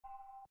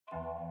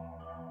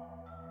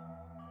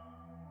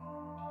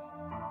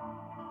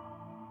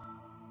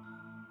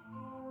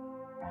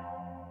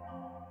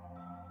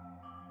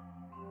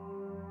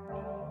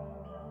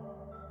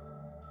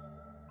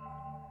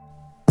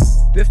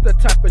This the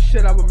type of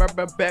shit I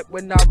remember back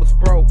when I was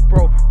broke.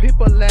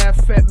 People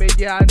laugh at me,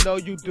 yeah, I know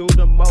you do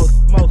the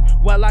most.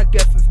 Well, I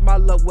guess it's my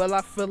luck, well,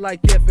 I feel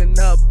like giving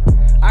up.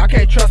 I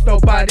can't trust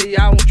nobody,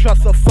 I don't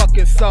trust a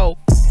fucking soul.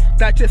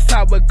 That's just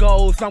how it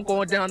goes, I'm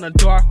going down a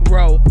dark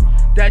road.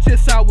 That's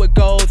just how it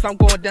goes, I'm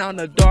going down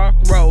a dark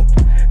road.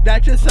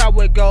 That's just how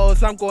it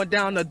goes, I'm going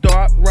down a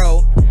dark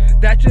road.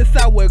 That's just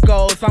how it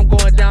goes, I'm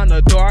going down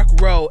a dark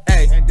road.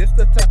 Ay, and this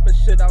the type of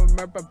shit I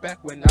remember back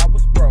when I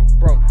was broke.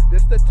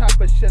 This the type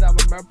of shit I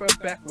remember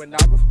back when I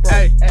was broke.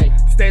 Ay,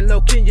 stay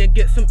low key and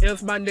get some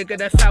ills, my nigga,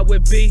 that's how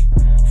it be.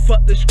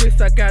 Fuck the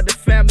streets, I got a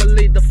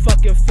family to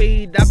fucking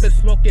feed. I've been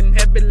smoking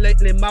heavy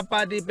lately, my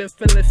body been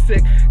feeling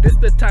sick. This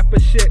the type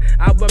of shit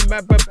I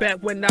remember back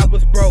when I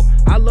was broke.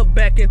 I look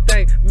back and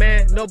think,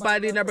 man,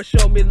 nobody never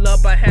showed me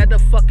love. I had to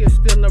fucking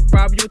steal and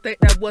rob. You think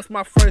that was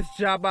my first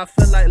job? I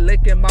feel like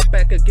licking my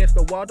back against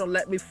the wall. Don't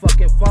let me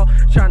fucking fall.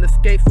 Trying to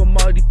escape from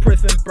all these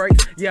prison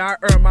breaks. Yeah, I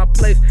earned my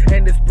place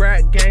in this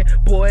brat game.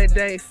 Boy, it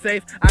ain't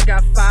safe. I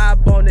got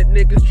 5 on it,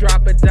 niggas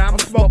dropping down. I'm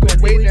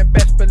smoking weed and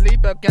best believe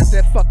I got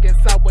that fucking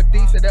sour D.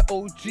 That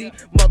OG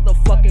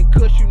motherfucking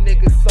kush, you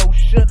niggas so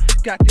shook.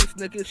 Got these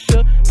niggas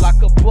shook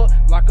like a book,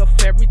 like a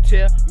fairy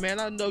tale. Man,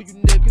 I know you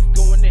niggas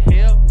going to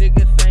hell.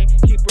 Niggas ain't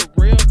keep it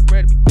real,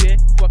 ready to be dead,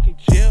 fucking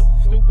chill,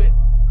 stupid.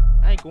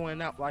 I ain't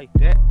going out like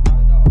that.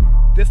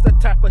 This the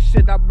type of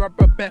shit I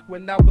remember back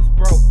when I was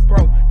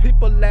broke.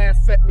 People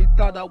laugh at me,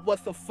 thought I was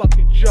a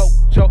fucking joke.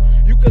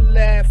 You can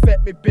laugh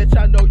at me, bitch,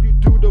 I know you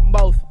do the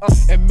most.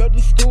 In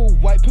middle school,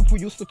 white people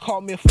used to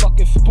call me a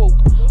fucking spook,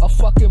 a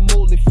fucking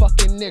mooly,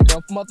 fucking nigga,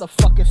 a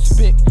motherfucking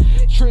spick.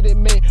 Treated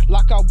me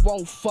like I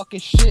won't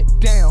fucking shit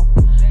down.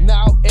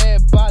 Now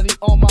everybody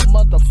on my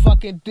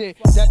motherfucking dick.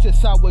 That's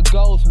just how it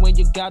goes when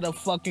you got a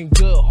fucking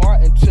good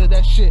heart. Until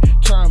that shit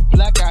turned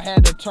black, I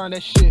had to turn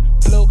that shit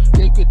blue.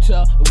 They could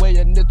tell the way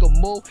a nigga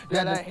move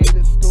that I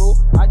hated school.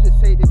 I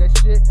just hated that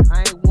shit, I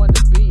ain't want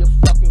to be a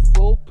fucking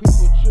fool.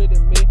 People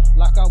treated me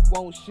like I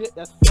won't shit,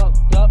 that's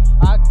fucked up.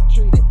 I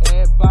treated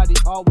everybody,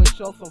 always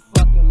show some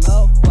fucking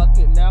love. Fuck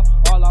it now,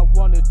 all I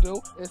wanna do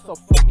is some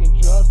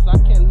fucking drugs. I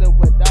can't live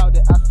without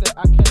it, I said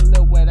I can't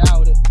live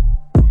without it.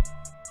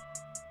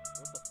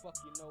 What the fuck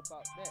you know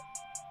about that?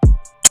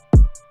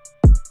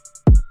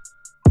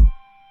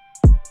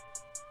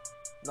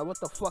 Now what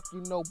the fuck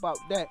you know about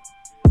that?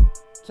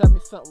 Tell me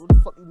something, what the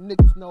fuck you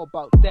niggas know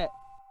about that?